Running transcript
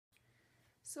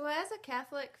So, as a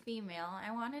Catholic female, I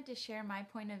wanted to share my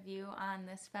point of view on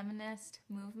this feminist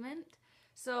movement.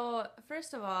 So,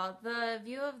 first of all, the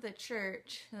view of the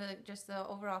church, just the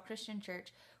overall Christian church,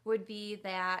 would be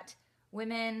that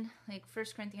women, like 1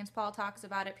 Corinthians, Paul talks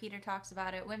about it, Peter talks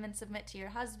about it, women submit to your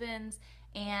husbands,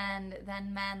 and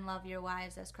then men love your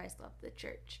wives as Christ loved the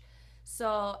church.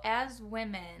 So, as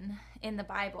women in the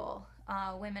Bible,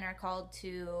 women are called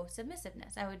to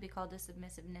submissiveness. I would be called to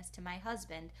submissiveness to my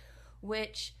husband,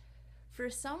 which for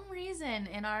some reason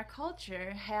in our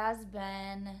culture has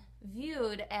been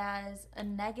viewed as a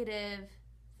negative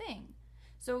thing.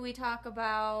 So we talk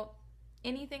about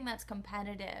anything that's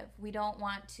competitive. We don't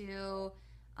want to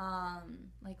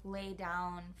like lay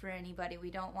down for anybody.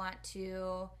 We don't want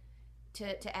to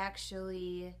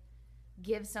actually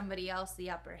give somebody else the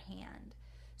upper hand.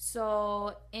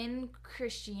 So in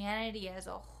Christianity as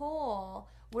a whole,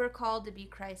 we're called to be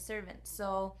Christ's servants.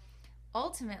 So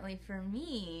ultimately for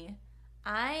me,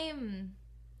 I'm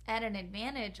at an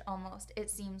advantage almost, it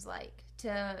seems like,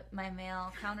 to my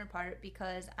male counterpart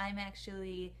because I'm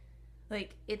actually,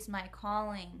 like, it's my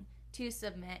calling to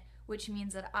submit, which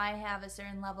means that I have a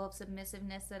certain level of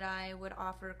submissiveness that I would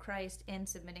offer Christ in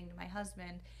submitting to my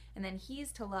husband, and then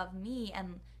he's to love me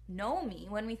and know me.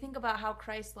 When we think about how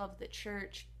Christ loved the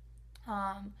church,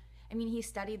 he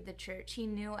studied the church. He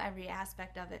knew every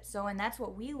aspect of it. So, and that's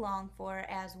what we long for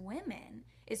as women,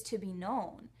 is to be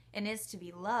known and is to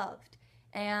be loved.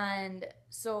 And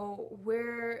so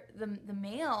we're the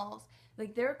males,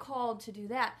 like, they're called to do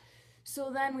that.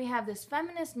 So then we have this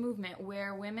feminist movement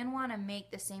where women want to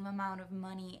make the same amount of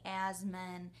money as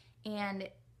men. And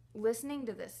listening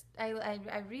to this, I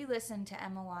re-listened to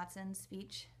Emma Watson's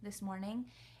speech this morning,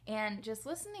 and just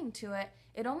listening to it,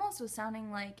 it almost was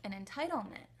sounding like an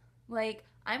entitlement. Like,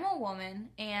 I'm a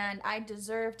woman and I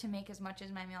deserve to make as much as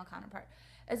my male counterpart.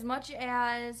 As much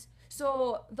as,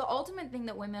 so the ultimate thing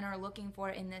that women are looking for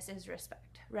in this is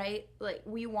respect, right? Like,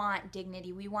 we want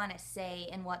dignity, we want a say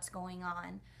in what's going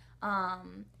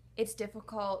on. It's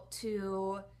difficult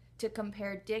to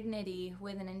compare dignity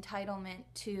with an entitlement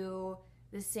to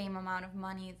the same amount of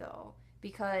money, though,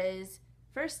 because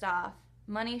first off,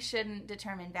 money shouldn't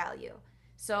determine value.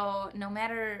 So no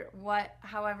matter what,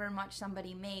 however much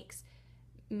somebody makes,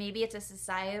 maybe it's a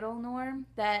societal norm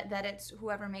that it's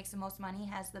whoever makes the most money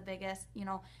has the biggest,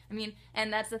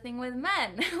 and that's the thing with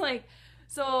men. Like,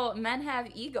 so men have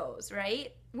egos,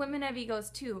 right? Women have egos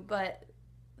too, but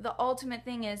the ultimate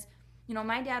thing is,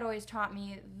 my dad always taught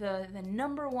me the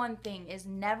number one thing is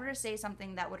never to say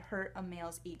something that would hurt a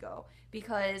male's ego,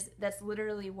 because that's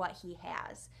literally what he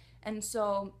has. And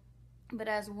so, but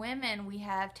as women, we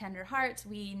have tender hearts,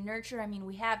 we nurture,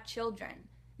 we have children.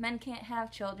 Men can't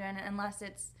have children unless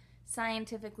it's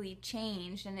scientifically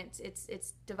changed and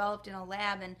it's developed in a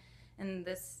lab, and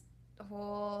this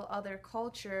whole other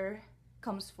culture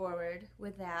comes forward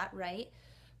with that, right?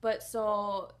 But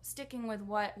so sticking with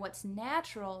what's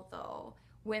natural, though,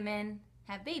 women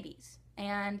have babies.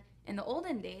 And in the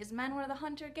olden days, men were the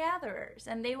hunter-gatherers,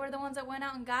 and they were the ones that went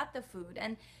out and got the food.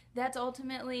 And that's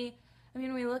ultimately,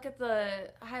 we look at the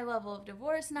high level of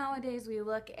divorce nowadays, we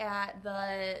look at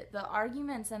the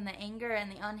arguments and the anger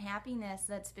and the unhappiness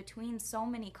that's between so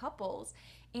many couples.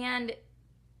 And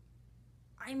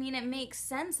it makes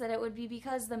sense that it would be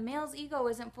because the male's ego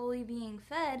isn't fully being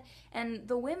fed and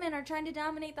the women are trying to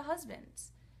dominate the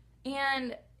husbands.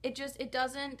 And it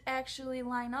doesn't actually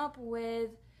line up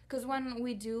with, because when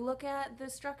we do look at the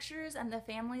structures and the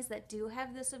families that do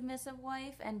have the submissive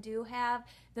wife and do have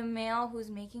the male who's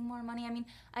making more money,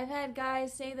 I've had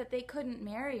guys say that they couldn't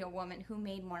marry a woman who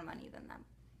made more money than them.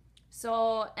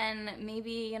 So, and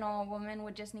maybe, a woman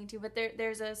would just need to, but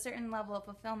there's a certain level of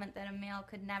fulfillment that a male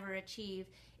could never achieve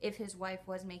if his wife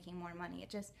was making more money.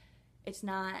 It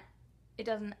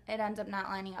ends up not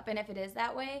lining up. And if it is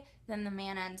that way, then the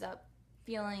man ends up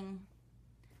feeling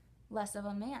less of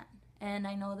a man. And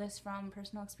I know this from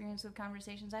personal experience with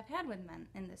conversations I've had with men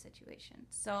in this situation.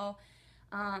 So,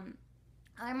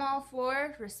 I'm all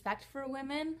for respect for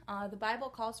women. The Bible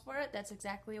calls for it. That's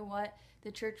exactly what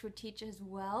the church would teach as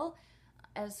well.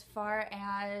 As far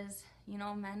as,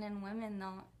 men and women,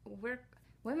 though,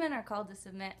 women are called to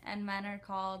submit, and men are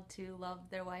called to love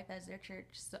their wife as their church,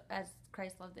 as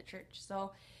Christ loved the church.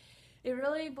 So it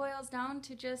really boils down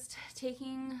to just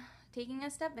taking a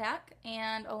step back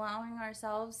and allowing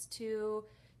ourselves to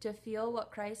feel what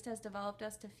Christ has developed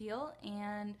us to feel.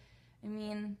 And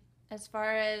as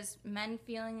far as men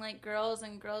feeling like girls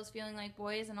and girls feeling like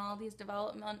boys, and all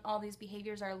these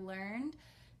behaviors are learned,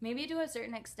 maybe to a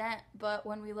certain extent, but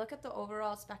when we look at the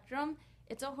overall spectrum,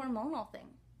 it's a hormonal thing.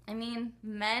 I mean,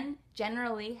 men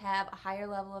generally have a higher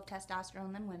level of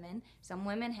testosterone than women. Some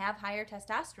women have higher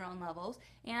testosterone levels,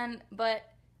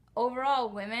 but overall,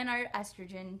 women are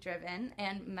estrogen driven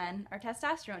and men are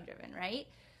testosterone driven, right?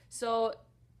 So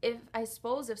I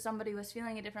suppose if somebody was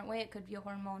feeling a different way, it could be a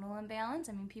hormonal imbalance.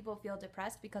 I mean, people feel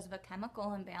depressed because of a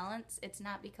chemical imbalance. It's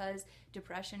not because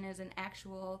depression is an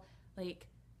actual, like,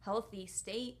 healthy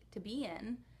state to be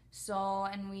in. So,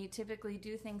 and we typically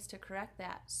do things to correct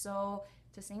that. So,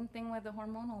 it's the same thing with the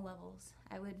hormonal levels,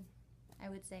 I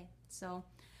would say. So,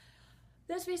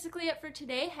 that's basically it for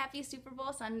today. Happy Super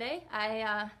Bowl Sunday.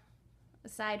 I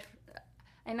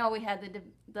know we had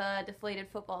the deflated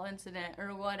football incident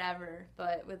or whatever,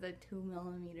 but with the 2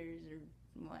 millimeters or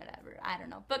whatever, I don't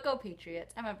know. But go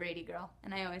Patriots! I'm a Brady girl,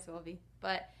 and I always will be.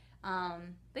 But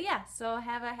yeah. So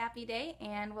have a happy day,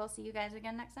 and we'll see you guys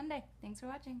again next Sunday. Thanks for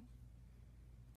watching.